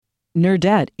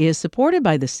Nerdette is supported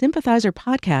by the Sympathizer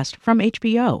podcast from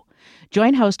HBO.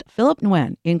 Join host Philip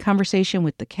Nguyen in conversation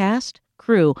with the cast,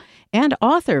 crew, and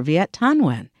author Viet Thanh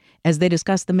Nguyen as they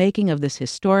discuss the making of this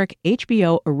historic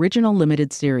HBO original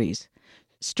limited series.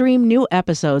 Stream new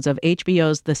episodes of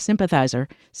HBO's The Sympathizer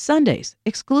Sundays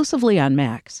exclusively on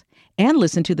Max, and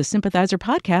listen to the Sympathizer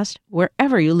podcast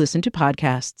wherever you listen to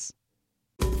podcasts.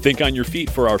 Think on your feet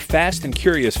for our Fast and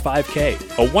Curious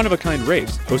 5K, a one-of-a-kind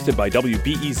race hosted by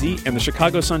WBEZ and the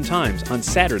Chicago Sun-Times on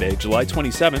Saturday, July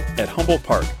 27th at Humboldt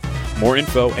Park. More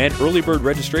info and early bird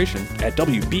registration at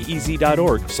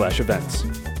wbez.org/events.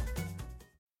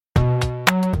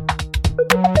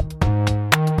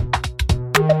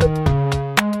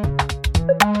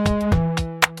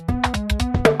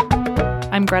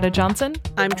 I'm Greta Johnson.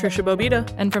 I'm Trisha Bobita.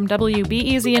 And from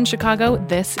WBEZ in Chicago,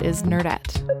 this is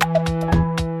Nerdette.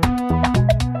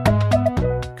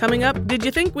 Coming up, did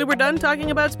you think we were done talking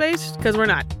about space? Because we're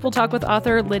not. We'll talk with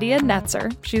author Lydia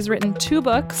Netzer. She's written 2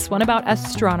 books, one about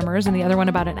astronomers and the other one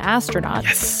about an astronaut.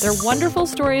 Yes! They're wonderful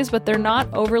stories, but they're not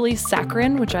overly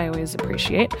saccharine, which I always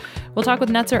appreciate. We'll talk with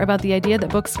Netzer about the idea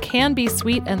that books can be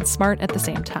sweet and smart at the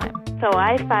same time. So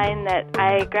I find that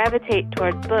I gravitate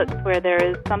towards books where there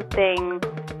is something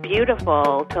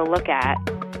beautiful to look at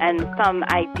and some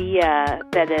idea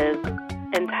that is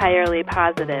entirely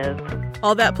positive.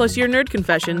 All that plus your nerd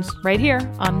confessions. Right here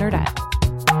on Nerdette.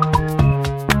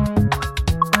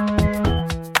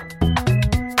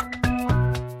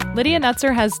 Lydia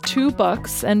Netzer has 2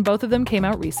 books, and both of them came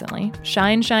out recently.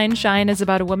 Shine, Shine, Shine is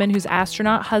about a woman whose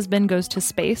astronaut husband goes to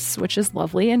space, which is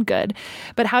lovely and good.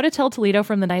 But How to Tell Toledo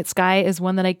from the Night Sky is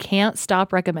one that I can't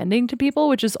stop recommending to people,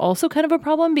 which is also kind of a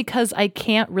problem because I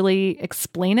can't really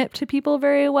explain it to people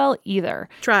very well either.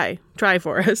 Try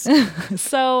for us.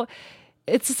 So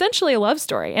it's essentially a love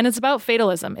story, and it's about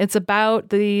fatalism. It's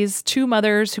about these 2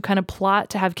 mothers who kind of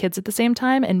plot to have kids at the same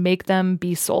time and make them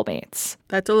be soulmates.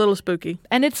 That's a little spooky.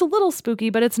 And it's a little spooky,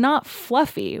 but it's not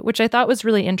fluffy, which I thought was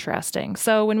really interesting.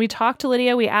 So when we talked to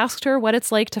Lydia, we asked her what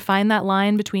it's like to find that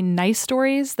line between nice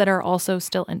stories that are also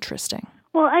still interesting.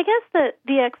 Well, I guess that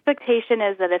the expectation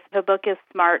is that if a book is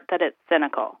smart, that it's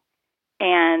cynical.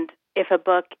 And if a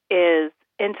book is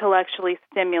intellectually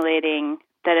stimulating,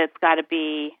 that it's got to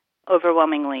be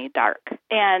overwhelmingly dark.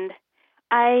 And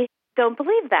I don't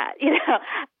believe that.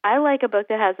 I like a book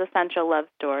that has a central love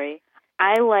story.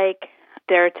 I like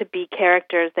there to be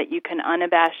characters that you can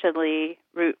unabashedly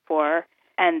root for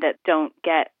and that don't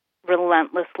get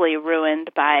relentlessly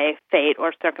ruined by fate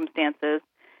or circumstances.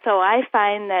 So I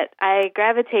find that I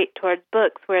gravitate towards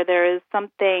books where there is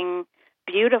something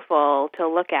beautiful to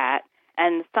look at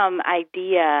and some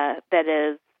idea that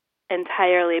is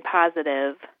entirely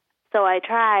positive. So I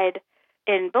tried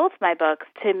in both my books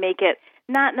to make it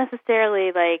not necessarily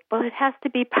like, well, it has to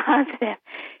be positive.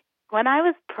 When I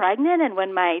was pregnant and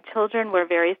when my children were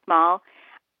very small,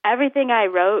 everything I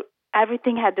wrote,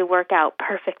 everything had to work out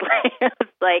perfectly. It was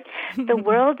like the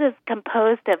world is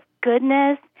composed of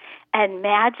goodness and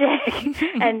magic,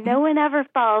 and no one ever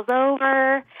falls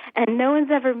over, and no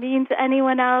one's ever mean to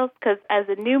anyone else. Because as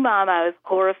a new mom, I was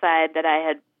horrified that I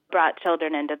had brought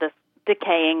children into this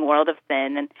decaying world of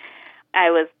sin, and I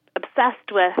was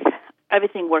obsessed with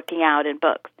everything working out in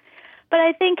books. But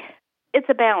I think it's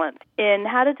a balance. In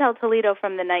How to Tell Toledo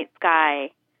from the Night Sky,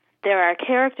 there are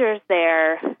characters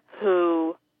there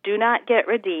who do not get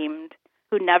redeemed,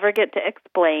 who never get to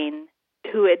explain,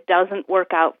 who it doesn't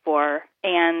work out for,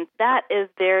 and that is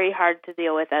very hard to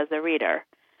deal with as a reader.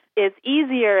 It's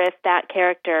easier if that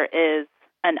character is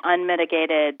an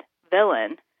unmitigated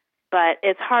villain, but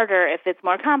it's harder if it's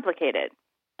more complicated.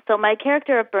 So my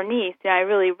character of Bernice, I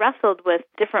really wrestled with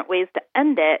different ways to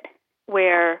end it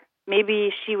where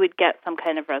maybe she would get some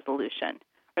kind of resolution,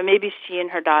 or maybe she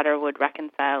and her daughter would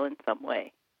reconcile in some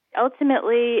way.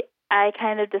 Ultimately, I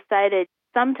kind of decided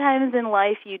sometimes in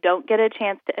life you don't get a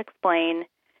chance to explain.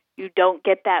 You don't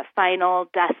get that final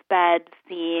deathbed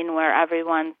scene where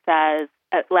everyone says,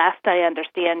 "At last I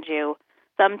understand you."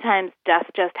 Sometimes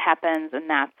death just happens and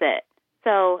that's it.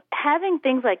 So having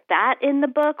things like that in the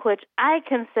book, which I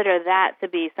consider that to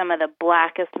be some of the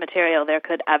blackest material there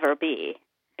could ever be,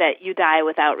 that you die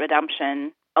without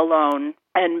redemption, alone,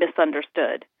 and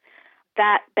misunderstood,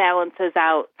 that balances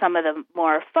out some of the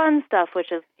more fun stuff,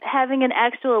 which is having an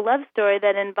actual love story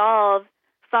that involves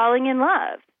falling in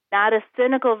love. Not a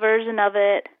cynical version of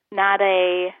it, not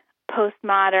a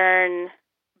postmodern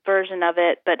version of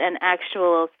it, but an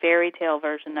actual fairy tale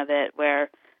version of it where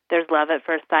there's love at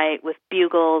first sight with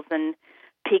bugles and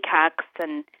peacocks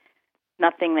and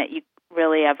nothing that you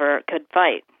really ever could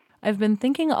fight. I've been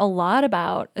thinking a lot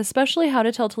about, especially How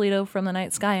to Tell Toledo from the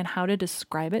Night Sky and how to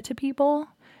describe it to people.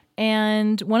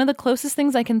 And one of the closest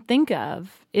things I can think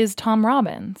of is Tom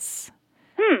Robbins.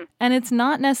 And it's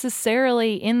not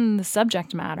necessarily in the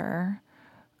subject matter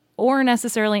or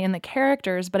necessarily in the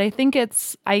characters, but I think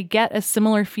I get a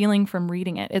similar feeling from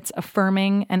reading it. It's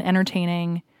affirming and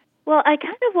entertaining. Well, I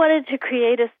kind of wanted to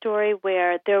create a story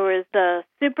where there was the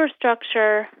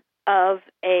superstructure of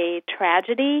a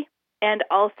tragedy and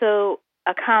also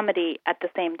a comedy at the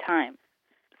same time.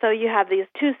 So you have these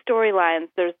two storylines.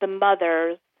 There's the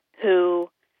mothers who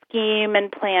scheme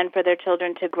and plan for their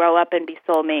children to grow up and be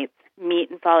soulmates, meet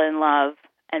and fall in love,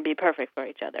 and be perfect for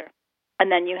each other.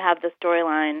 And then you have the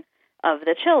storyline of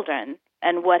the children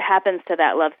and what happens to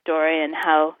that love story and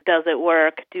how does it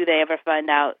work, do they ever find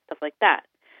out, stuff like that.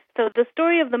 So the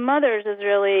story of the mothers is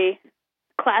really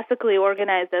classically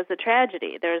organized as a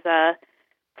tragedy. There's a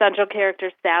central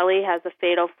character, Sally, has a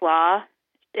fatal flaw.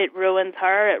 It ruins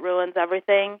her, it ruins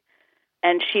everything,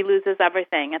 and she loses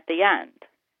everything at the end.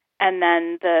 And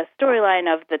then the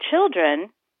storyline of the children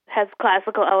has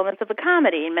classical elements of a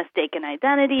comedy, mistaken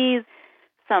identities,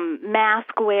 some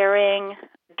mask wearing,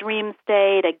 dream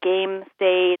state, a game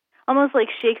state, almost like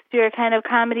Shakespeare kind of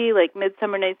comedy, like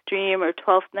Midsummer Night's Dream or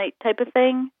Twelfth Night type of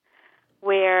thing,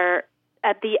 where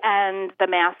at the end the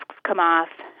masks come off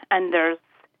and there's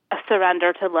a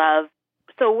surrender to love.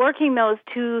 So working those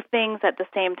two things at the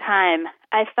same time,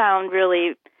 I found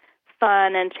really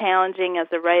fun and challenging as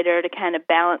a writer to kind of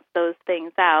balance those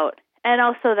things out. And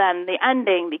also then the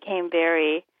ending became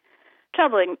very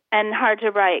troubling and hard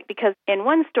to write because in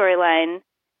one storyline,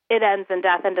 it ends in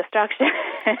death and destruction.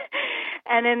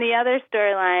 And in the other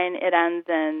storyline, it ends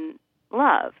in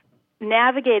love.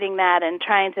 Navigating that and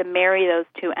trying to marry those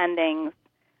two endings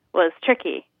was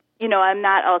tricky. I'm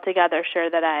not altogether sure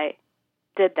that I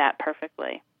did that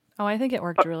perfectly. Oh, I think it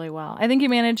worked really well. I think you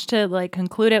managed to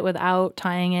conclude it without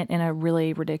tying it in a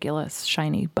really ridiculous,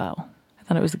 shiny bow. I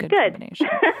thought it was a good combination.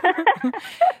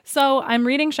 So I'm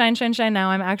reading Shine, Shine, Shine now.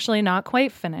 I'm actually not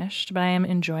quite finished, but I am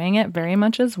enjoying it very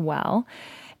much as well.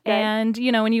 Good. And,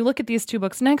 when you look at these two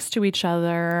books next to each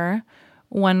other,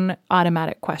 one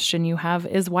automatic question you have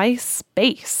is why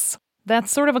space?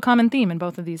 That's sort of a common theme in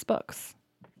both of these books.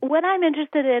 What I'm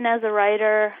interested in as a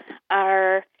writer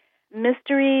are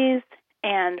mysteries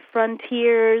and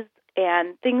frontiers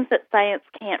and things that science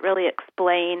can't really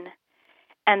explain.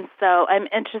 And so I'm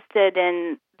interested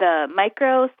in the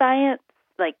microscience,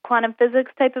 like quantum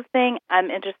physics type of thing. I'm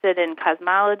interested in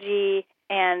cosmology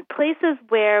and places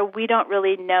where we don't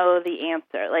really know the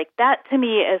answer. Like that to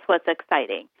me is what's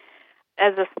exciting.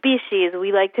 As a species,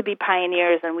 we like to be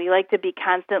pioneers and we like to be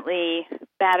constantly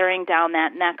battering down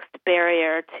that next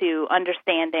barrier to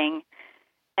understanding.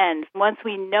 And once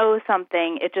we know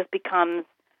something, it just becomes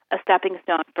a stepping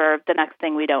stone for the next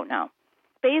thing we don't know.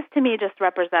 Space to me just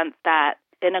represents that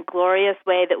in a glorious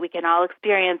way that we can all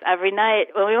experience every night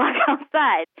when we walk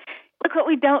outside. Look what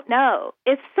we don't know.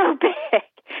 It's so big,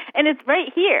 and it's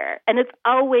right here, and it's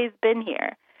always been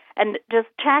here. And just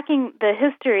tracking the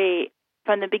history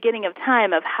from the beginning of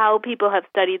time of how people have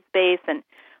studied space and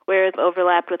where it's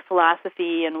overlapped with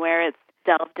philosophy and where it's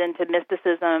delved into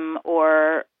mysticism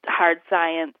or hard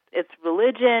science. It's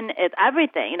religion. It's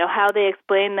everything, how they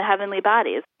explain the heavenly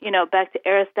bodies. Back to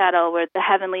Aristotle, where the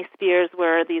heavenly spheres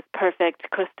were these perfect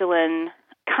crystalline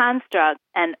constructs,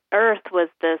 and Earth was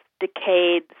this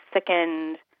decayed,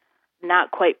 sickened,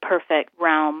 not quite perfect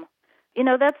realm.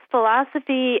 That's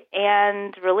philosophy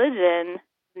and religion.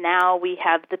 Now we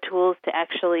have the tools to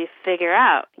actually figure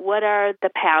out what are the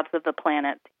paths of the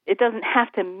planet. It doesn't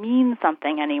have to mean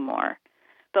something anymore.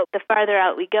 But the farther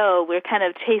out we go, we're kind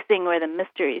of chasing where the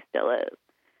mystery still is.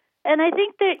 And I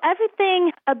think that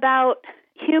everything about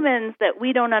humans that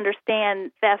we don't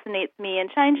understand fascinates me. In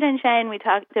Shine, Shine, Shine, we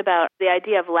talked about the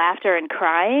idea of laughter and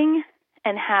crying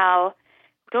and how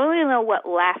we don't really know what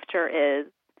laughter is.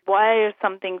 Why are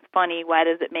some things funny? Why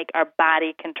does it make our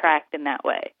body contract in that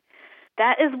way?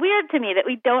 That is weird to me that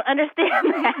we don't understand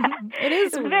that. It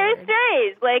is weird. Very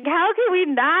strange. Like, how can we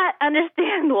not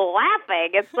understand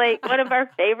laughing? It's like one of our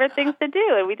favorite things to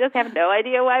do, and we just have no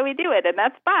idea why we do it, and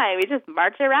that's fine. We just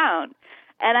march around.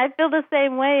 And I feel the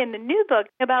same way in the new book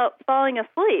about falling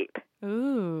asleep.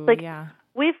 Ooh, yeah.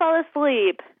 We fall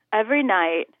asleep every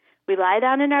night. We lie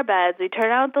down in our beds. We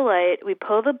turn out the light. We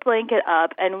pull the blanket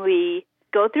up, and we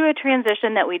go through a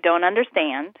transition that we don't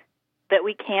understand, that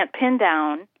we can't pin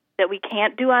down, that we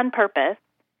can't do on purpose.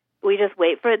 We just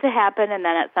wait for it to happen, and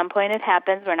then at some point it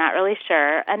happens. We're not really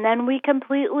sure. And then we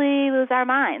completely lose our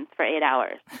minds for 8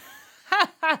 hours.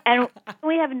 And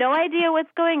we have no idea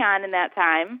what's going on in that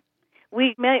time.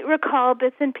 We might recall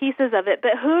bits and pieces of it,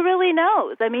 but who really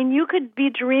knows? I mean, you could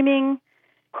be dreaming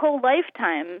whole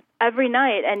lifetime every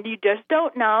night, and you just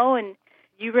don't know, and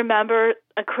you remember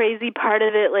a crazy part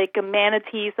of it, like a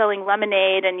manatee selling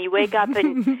lemonade, and you wake up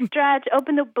and stretch,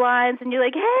 open the blinds, and you're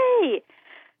like, hey,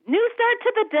 new start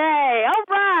to the day, all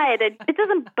right. And it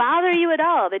doesn't bother you at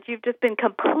all that you've just been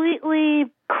completely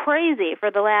crazy for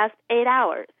the last 8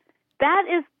 hours. That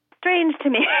is strange to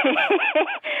me.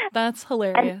 That's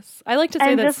hilarious. I like to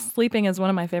say that sleeping is one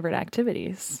of my favorite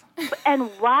activities. And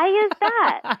why is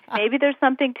that? Maybe there's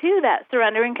something to that,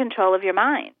 surrendering control of your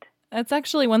mind. That's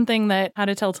actually one thing that How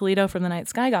to Tell Toledo from the Night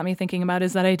Sky got me thinking about,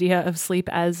 is that idea of sleep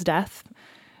as death,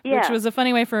 which was a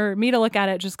funny way for me to look at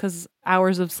it, just because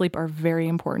hours of sleep are very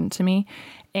important to me.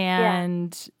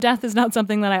 And death is not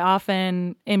something that I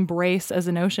often embrace as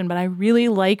a notion, but I really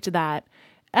liked that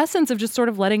essence of just sort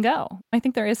of letting go. I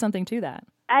think there is something to that.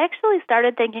 I actually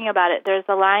started thinking about it. There's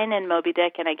a line in Moby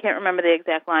Dick, and I can't remember the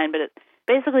exact line, but it's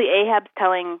basically Ahab's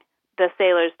telling the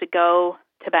sailors to go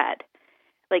to bed.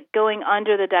 Like going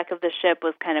under the deck of the ship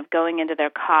was kind of going into their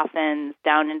coffins,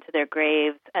 down into their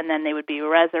graves, and then they would be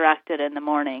resurrected in the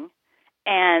morning.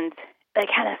 And that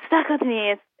kind of stuck with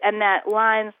me. And that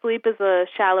line, sleep is a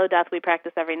shallow death we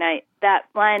practice every night, that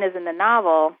line is in the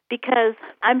novel because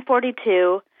I'm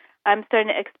 42. I'm starting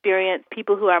to experience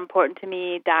people who are important to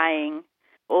me dying,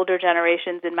 older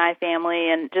generations in my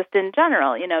family, and just in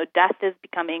general, death is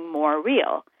becoming more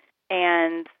real.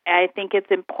 And I think it's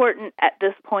important at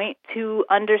this point to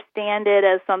understand it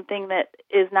as something that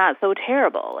is not so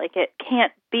terrible. Like, it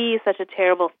can't be such a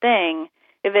terrible thing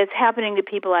if it's happening to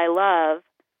people I love,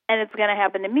 and it's going to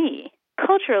happen to me.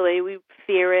 Culturally, we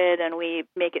fear it and we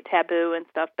make it taboo and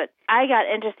stuff, but I got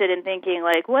interested in thinking,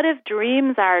 like, what if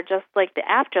dreams are just like the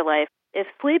afterlife? If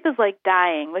sleep is like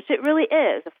dying, which it really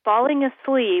is, if falling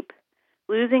asleep,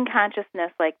 losing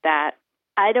consciousness like that,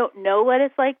 I don't know what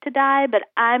it's like to die, but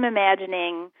I'm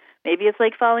imagining maybe it's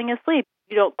like falling asleep.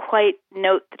 You don't quite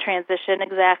note the transition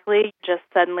exactly. Just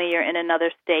suddenly you're in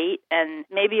another state, and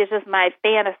maybe it's just my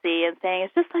fantasy and saying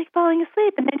it's just like falling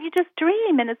asleep, and then you just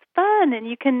dream, and it's fun, and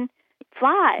you can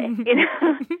fly,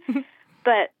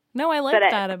 But no, I like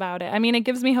that about it. I mean, it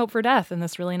gives me hope for death in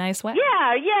this really nice way.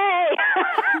 Yeah, yay!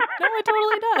 No, it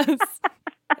totally does.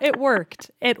 It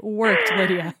worked. It worked,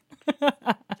 Lydia.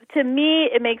 To me,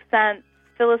 it makes sense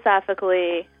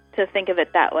philosophically to think of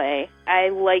it that way. I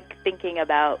like thinking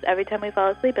about every time we fall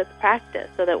asleep as practice,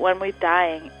 so that when we're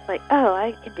dying, it's like, oh,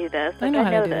 I can do this. Like, I know how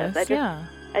to do this. Yeah.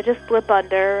 I just slip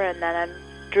under, and then I'm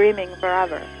dreaming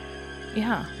forever.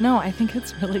 Yeah. No, I think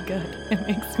it's really good. It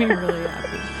makes me really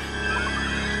happy.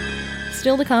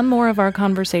 Still to come, more of our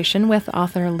conversation with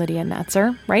author Lydia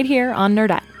Netzer right here on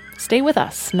Nerdette. Stay with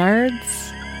us,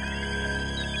 nerds.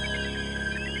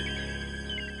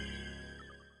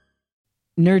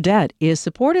 Nerdette is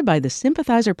supported by the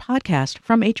Sympathizer podcast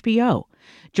from HBO.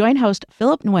 Join host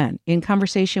Philip Nguyen in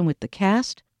conversation with the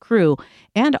cast, crew,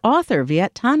 and author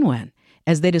Viet Thanh Nguyen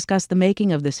as they discuss the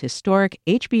making of this historic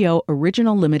HBO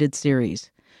original limited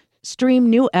series. Stream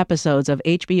new episodes of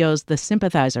HBO's The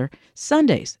Sympathizer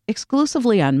Sundays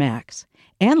exclusively on Max,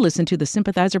 and listen to the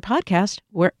Sympathizer podcast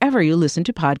wherever you listen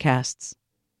to podcasts.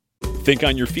 Think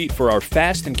on your feet for our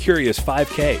Fast and Curious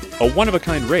 5K, a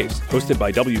one-of-a-kind race hosted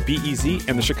by WBEZ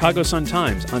and the Chicago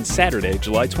Sun-Times on Saturday,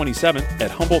 July 27th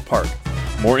at Humboldt Park.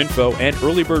 More info and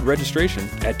early bird registration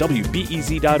at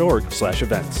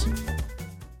wbez.org/events.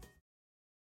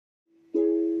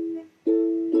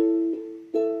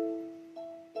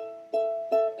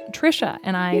 Trisha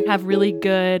and I have really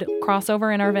good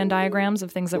crossover in our Venn diagrams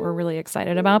of things that we're really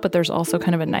excited about, but there's also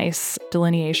kind of a nice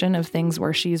delineation of things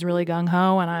where she's really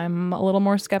gung-ho and I'm a little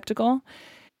more skeptical.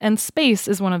 And space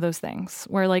is one of those things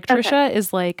where, like, Trisha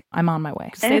is like, I'm on my way.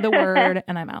 Say the word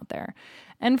and I'm out there.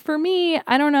 And for me,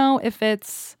 I don't know if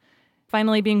it's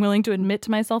finally being willing to admit to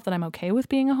myself that I'm okay with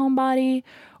being a homebody,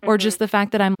 or just the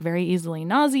fact that I'm very easily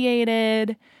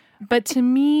nauseated. But to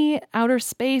me, outer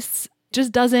space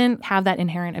just doesn't have that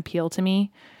inherent appeal to me.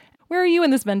 Where are you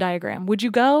in this Venn diagram? Would you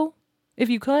go if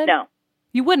you could? No.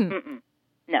 You wouldn't?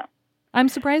 No. I'm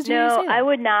surprised you didn't say that. No, I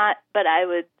would not, but I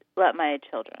would let my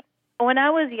children. When I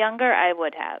was younger, I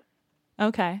would have.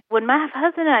 Okay. When my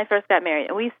husband and I first got married,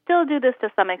 and we still do this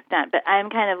to some extent, but I'm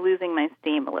kind of losing my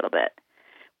steam a little bit.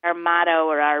 Our motto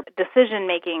or our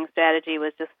decision-making strategy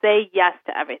was just say yes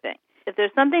to everything. If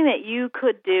there's something that you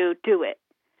could do, do it.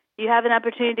 You have an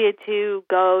opportunity to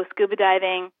go scuba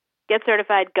diving, get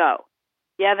certified, go.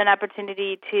 You have an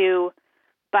opportunity to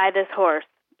buy this horse,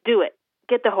 do it.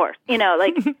 Get the horse. And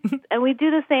we do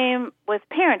the same with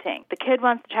parenting. The kid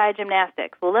wants to try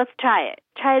gymnastics. Well, let's try it.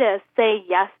 Try to say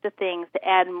yes to things to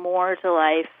add more to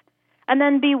life. and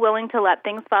then be willing to let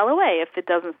things fall away if it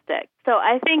doesn't stick. So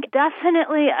I think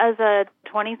definitely as a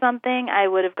 20-something, I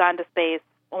would have gone to space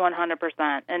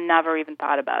 100% and never even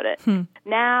thought about it.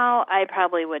 Now, I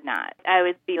probably would not. I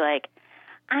would be like,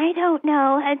 I don't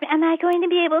know. Am I going to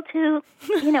be able to,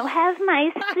 have my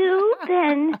suit?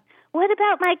 And what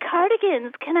about my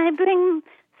cardigans? Can I bring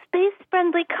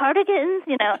space-friendly cardigans?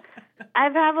 I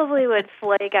probably would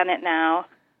flake on it now.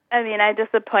 I mean, I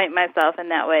disappoint myself in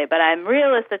that way, but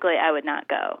realistically, I would not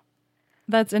go.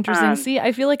 That's interesting. See,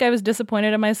 I feel like I was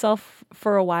disappointed in myself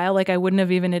for a while. Like I wouldn't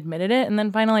have even admitted it. And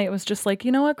then finally it was just like,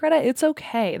 you know what, Greta, it's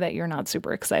okay that you're not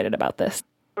super excited about this.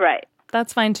 Right.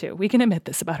 That's fine too. We can admit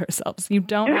this about ourselves. You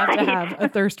don't have to have a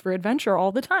thirst for adventure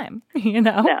all the time,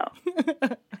 No.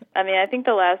 I mean, I think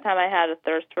the last time I had a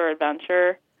thirst for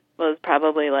adventure was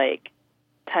probably like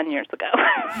 10 years ago.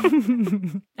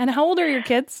 And how old are your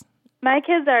kids? My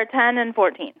kids are 10 and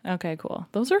 14. Okay, cool.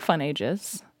 Those are fun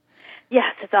ages.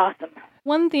 Yes, it's awesome.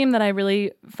 One theme that I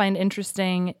really find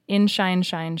interesting in Shine,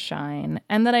 Shine, Shine,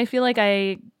 and that I feel like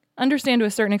I understand to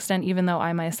a certain extent, even though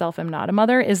I myself am not a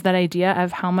mother, is that idea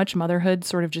of how much motherhood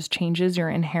sort of just changes your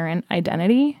inherent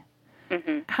identity.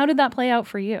 Mm-hmm. How did that play out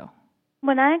for you?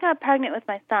 When I got pregnant with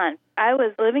my son, I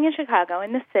was living in Chicago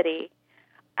in the city.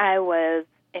 I was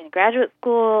in graduate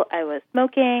school. I was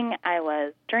smoking. I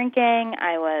was drinking.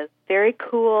 I was very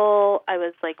cool. I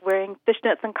was like wearing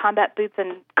fishnets and combat boots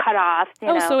and cutoffs.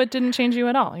 So it didn't change you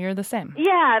at all. You're the same.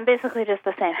 Yeah, I'm basically just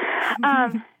the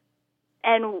same.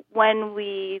 And when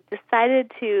we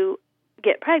decided to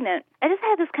get pregnant, I just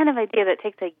had this kind of idea that it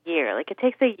takes a year. Like it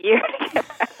takes a year to get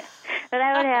pregnant. That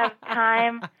I would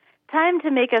have time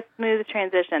to make a smooth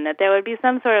transition. That there would be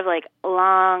some sort of like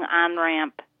long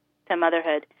on-ramp to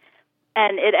motherhood.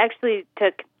 And it actually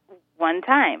took one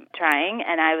time trying,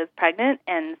 and I was pregnant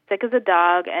and sick as a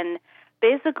dog and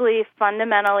basically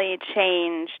fundamentally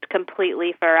changed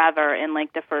completely forever in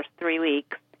like the first 3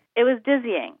 weeks. It was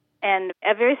dizzying and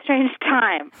a very strange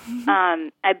time.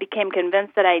 I became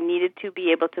convinced that I needed to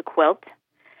be able to quilt,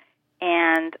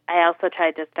 and I also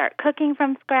tried to start cooking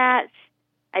from scratch.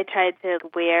 I tried to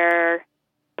wear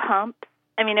pumps.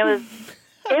 I mean, it was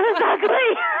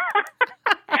ugly.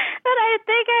 But I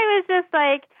think I was just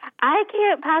like, I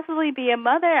can't possibly be a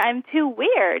mother. I'm too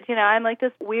weird. I'm like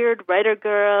this weird writer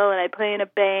girl, and I play in a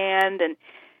band, and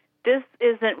this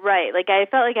isn't right. Like, I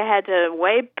felt like I had to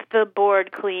wipe the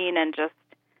board clean and just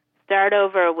start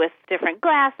over with different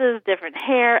glasses, different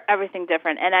hair, everything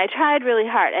different. And I tried really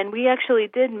hard. And we actually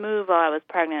did move while I was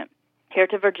pregnant here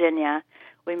to Virginia.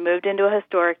 We moved into a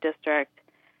historic district,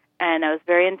 and I was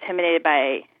very intimidated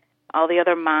by all the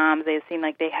other moms. They seemed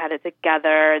like they had it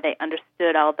together. They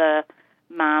understood all the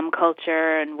mom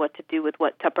culture and what to do with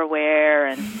what Tupperware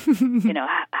and,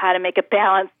 how to make a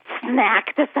balanced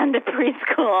snack to send to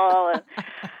preschool. And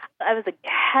I was a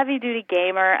heavy-duty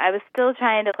gamer. I was still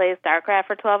trying to play StarCraft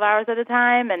for 12 hours at a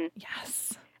time. And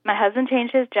yes, my husband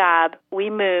changed his job. We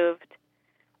moved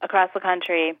across the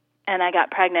country, and I got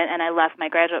pregnant, and I left my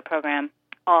graduate program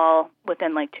all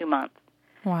within like 2 months.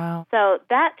 Wow. So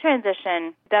that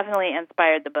transition definitely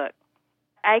inspired the book.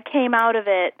 I came out of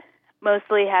it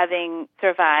mostly having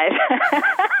survived.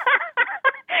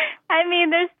 I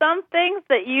mean, there's some things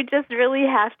that you just really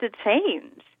have to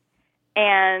change.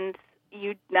 And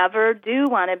you never do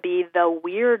want to be the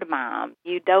weird mom.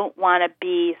 You don't want to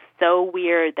be so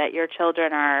weird that your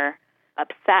children are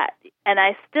upset. And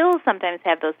I still sometimes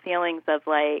have those feelings of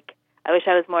like, I wish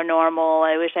I was more normal.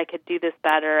 I wish I could do this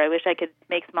better. I wish I could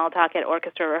make small talk at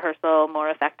orchestra rehearsal more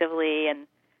effectively and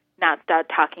not start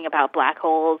talking about black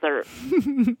holes.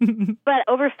 But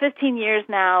over 15 years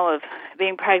now of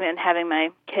being pregnant and having my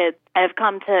kids, I've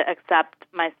come to accept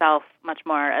myself much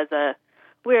more as a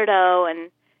weirdo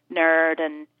and nerd.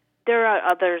 And there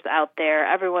are others out there.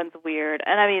 Everyone's weird.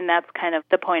 And I mean, that's kind of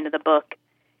the point of the book.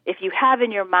 If you have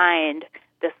in your mind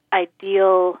this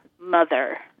ideal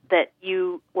mother that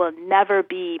you will never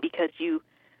be because you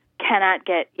cannot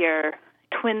get your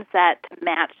twin set to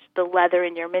match the leather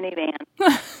in your minivan,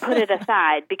 put it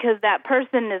aside because that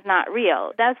person is not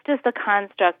real. That's just a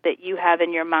construct that you have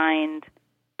in your mind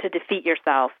to defeat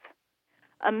yourself.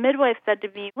 A midwife said to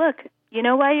me, look, you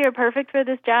know why you're perfect for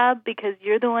this job? Because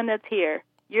you're the one that's here.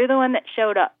 You're the one that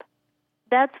showed up.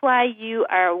 That's why you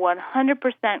are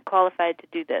 100% qualified to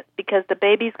do this, because the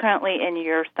baby's currently in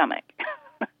your stomach.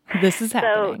 This is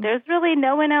happening. So there's really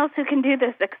no one else who can do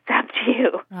this except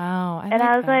you. Wow.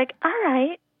 I was like, all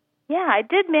right. Yeah, I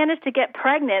did manage to get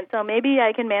pregnant, so maybe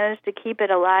I can manage to keep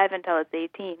it alive until it's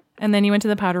 18. And then you went to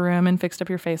the powder room and fixed up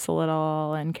your face a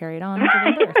little and carried on to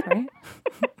the birth, right?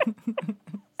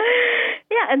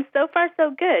 Yeah, and so far far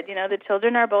so good. The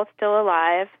children are both still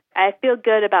alive. I feel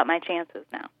good about my chances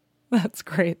now. That's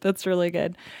great. That's really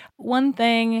good. One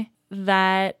thing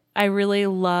that I really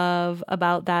love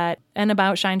about that and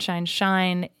about Shine, Shine,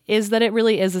 Shine is that it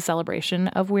really is a celebration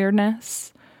of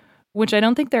weirdness, which I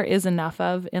don't think there is enough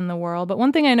of in the world. But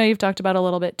one thing I know you've talked about a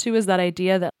little bit too is that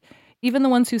idea that even the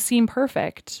ones who seem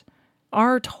perfect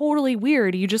are totally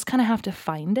weird. You just kind of have to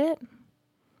find it.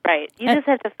 Right. You just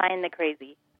have to find the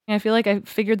crazy. I feel like I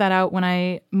figured that out when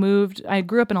I moved. I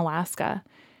grew up in Alaska,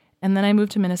 and then I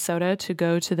moved to Minnesota to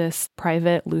go to this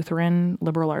private Lutheran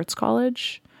liberal arts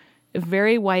college.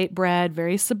 Very white bread,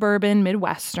 very suburban,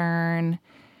 Midwestern.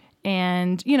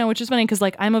 And, which is funny because,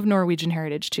 I'm of Norwegian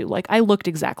heritage, too. I looked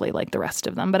exactly like the rest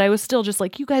of them, but I was still just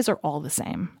you guys are all the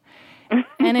same.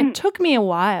 And it took me a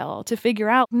while to figure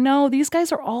out, no, these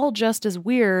guys are all just as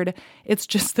weird. It's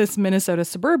just this Minnesota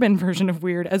suburban version of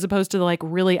weird as opposed to the,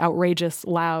 really outrageous,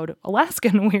 loud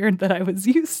Alaskan weird that I was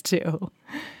used to.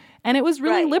 And it was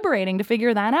really liberating to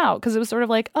figure that out because it was sort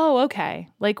of oh, okay.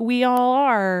 We all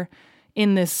are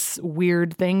in this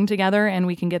weird thing together and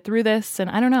we can get through this. And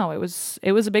I don't know, it was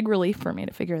a big relief for me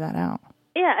to figure that out.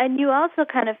 Yeah, and you also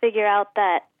kind of figure out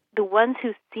that the ones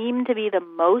who seem to be the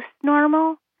most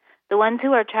normal, the ones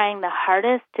who are trying the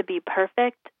hardest to be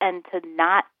perfect and to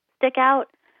not stick out,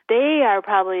 they are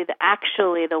probably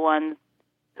actually the ones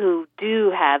who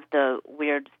do have the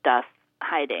weird stuff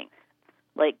hiding,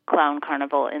 like clown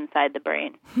carnival inside the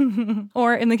brain.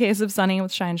 Or in the case of Sunny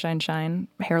with Shine, Shine, Shine,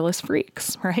 hairless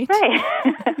freaks, right?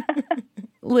 Right.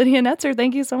 Lydia Netzer,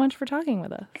 thank you so much for talking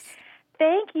with us.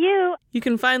 Thank you. You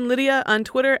can find Lydia on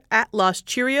Twitter at Lost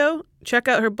Cheerio. Check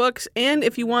out her books, and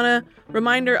if you want a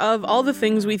reminder of all the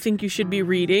things we think you should be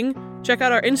reading, check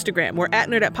out our Instagram. We're at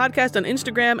Nerdette Podcast on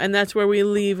Instagram, and that's where we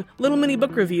leave little mini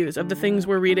book reviews of the things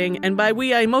we're reading. And by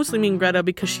we, I mostly mean Greta,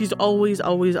 because she's always,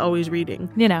 always, always reading.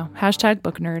 Hashtag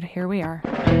book nerd. Here we are.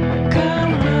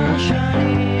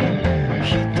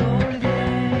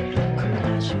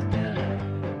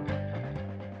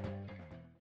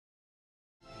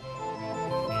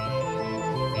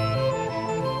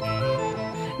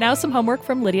 Now some homework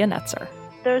from Lydia Netzer.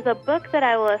 There's a book that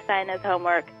I will assign as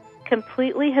homework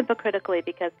completely hypocritically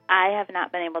because I have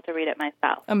not been able to read it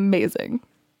myself. Amazing.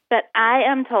 But I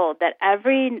am told that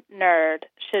every nerd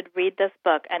should read this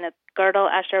book, and it's Gödel,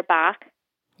 Escher, Bach.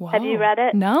 Whoa. Have you read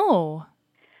it? No.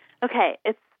 Okay,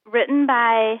 it's written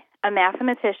by a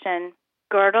mathematician.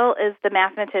 Gödel is the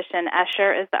mathematician,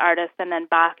 Escher is the artist, and then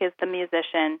Bach is the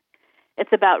musician.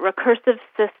 It's about recursive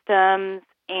systems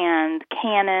and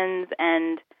canons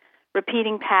and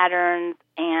repeating patterns,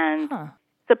 and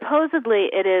supposedly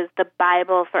it is the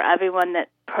Bible for everyone that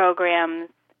programs.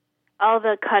 All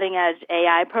the cutting-edge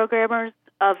AI programmers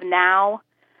of now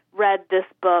read this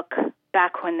book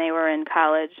back when they were in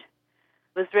college.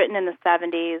 It was written in the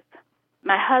 70s.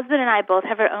 My husband and I both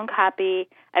have our own copy.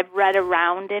 I've read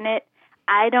around in it.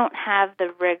 I don't have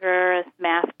the rigorous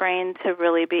math brain to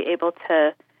really be able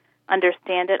to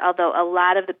understand it, although a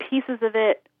lot of the pieces of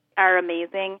it are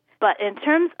amazing. But in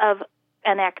terms of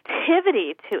an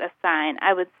activity to assign,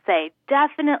 I would say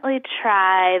definitely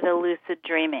try the lucid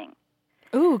dreaming.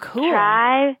 Ooh, cool.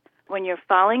 Try when you're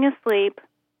falling asleep,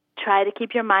 try to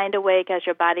keep your mind awake as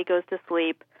your body goes to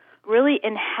sleep. Really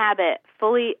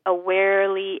fully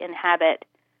awarely inhabit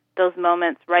those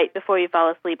moments right before you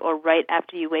fall asleep or right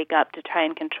after you wake up to try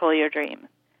and control your dreams.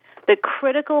 The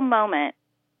critical moment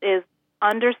is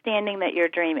understanding that you're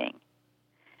dreaming.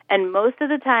 And most of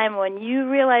the time when you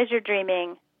realize you're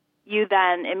dreaming, you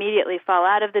then immediately fall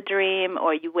out of the dream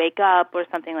or you wake up or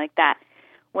something like that.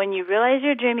 When you realize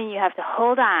you're dreaming, you have to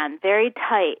hold on very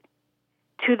tight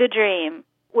to the dream.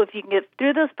 Well, if you can get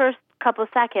through those first couple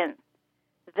seconds,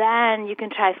 then you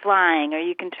can try flying or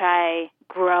you can try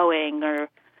growing or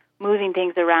moving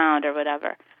things around or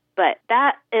whatever. But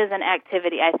that is an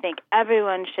activity I think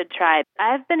everyone should try.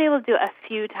 I've been able to do it a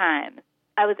few times.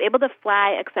 I was able to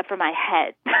fly except for my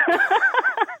head,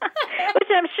 which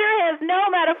I'm sure has no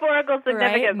metaphorical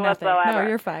significance whatsoever. No,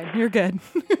 you're fine. You're good.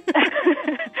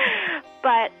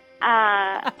 But,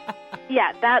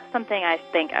 yeah, that's something I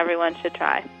think everyone should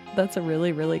try. That's a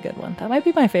really, really good one. That might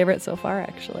be my favorite so far,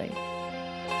 actually.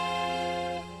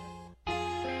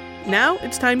 Now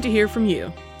it's time to hear from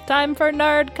you. Time for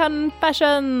Nerd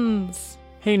Confessions.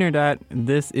 Hey Nerdette,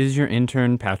 this is your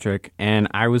intern Patrick, and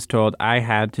I was told I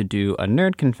had to do a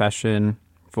nerd confession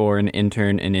for an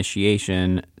intern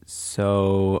initiation.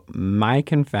 So my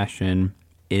confession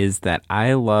is that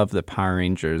I love the Power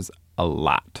Rangers a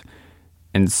lot.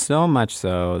 And so much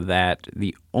so that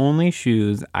the only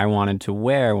shoes I wanted to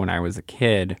wear when I was a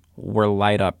kid were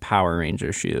light-up Power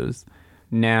Ranger shoes.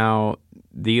 Now,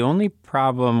 the only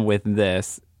problem with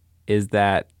this is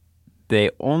that they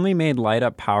only made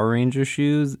light-up Power Ranger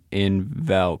shoes in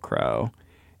Velcro.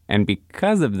 And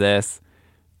because of this,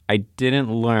 I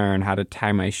didn't learn how to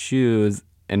tie my shoes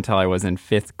until I was in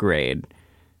 5th grade.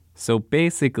 So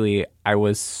basically, I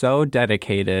was so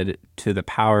dedicated to the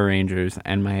Power Rangers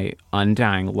and my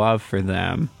undying love for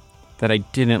them that I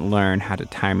didn't learn how to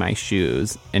tie my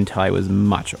shoes until I was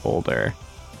much older.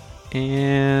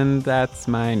 And that's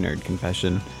my nerd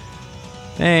confession.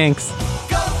 Thanks. Go, go,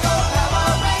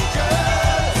 Power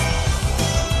Rangers!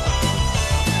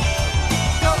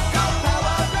 Go, go,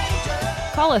 Power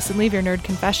Rangers! Call us and leave your nerd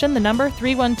confession. The number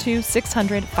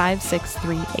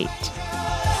 312-600-5638.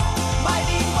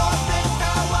 Mighty Morphin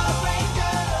Power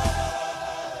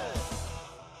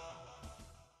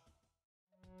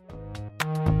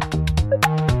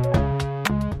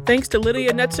Rangers! Thanks to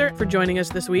Lydia Netzer for joining us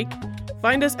this week.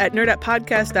 Find us at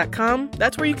nerdatpodcast.com.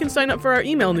 That's where you can sign up for our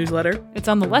email newsletter. It's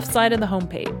on the left side of the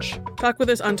homepage. Talk with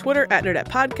us on Twitter at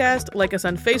nerdatpodcast, like us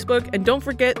on Facebook, and don't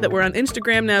forget that we're on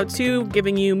Instagram now too,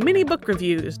 giving you mini book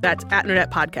reviews. That's at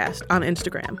nerdatpodcast on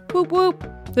Instagram. Whoop whoop.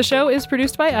 The show is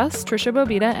produced by us, Trisha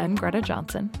Bobita and Greta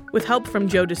Johnson. With help from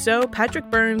Joe Deso,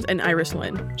 Patrick Burns, and Iris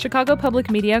Lynn. Chicago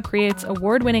Public Media creates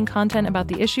award-winning content about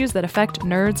the issues that affect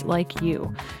nerds like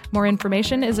you. More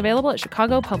information is available at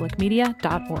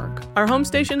chicagopublicmedia.org. Our home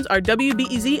stations are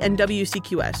WBEZ and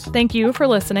WCQS. Thank you for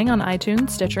listening on iTunes,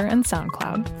 Stitcher, and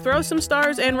SoundCloud. Throw some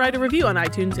stars and write a review on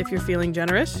iTunes if you're feeling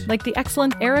generous. Like the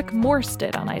excellent Eric Morse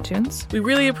did on iTunes. We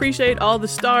really appreciate all the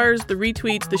stars, the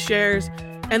retweets, the shares.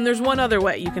 And there's one other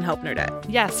way you can help Nerdette.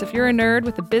 Yes, if you're a nerd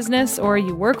with a business or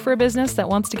you work for a business that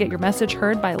wants to get your message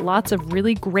heard by lots of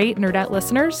really great Nerdette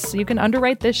listeners, you can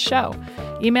underwrite this show.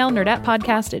 Email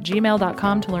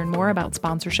nerdettepodcast@gmail.com to learn more about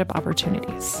sponsorship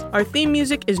opportunities. Our theme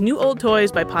music is New Old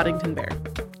Toys by Poddington Bear.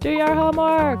 Do your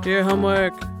homework! Do your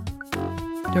homework. Do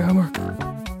your homework.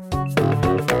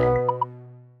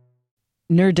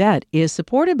 Nerdette is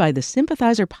supported by the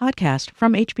Sympathizer podcast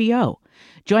from HBO.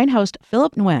 Join host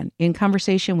Philip Nguyen in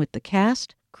conversation with the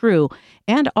cast, crew,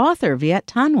 and author Viet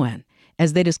Thanh Nguyen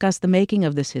as they discuss the making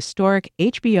of this historic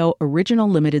HBO original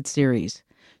limited series.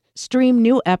 Stream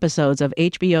new episodes of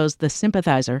HBO's The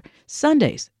Sympathizer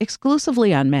Sundays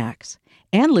exclusively on Max,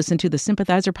 and listen to the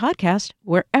Sympathizer podcast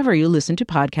wherever you listen to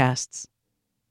podcasts.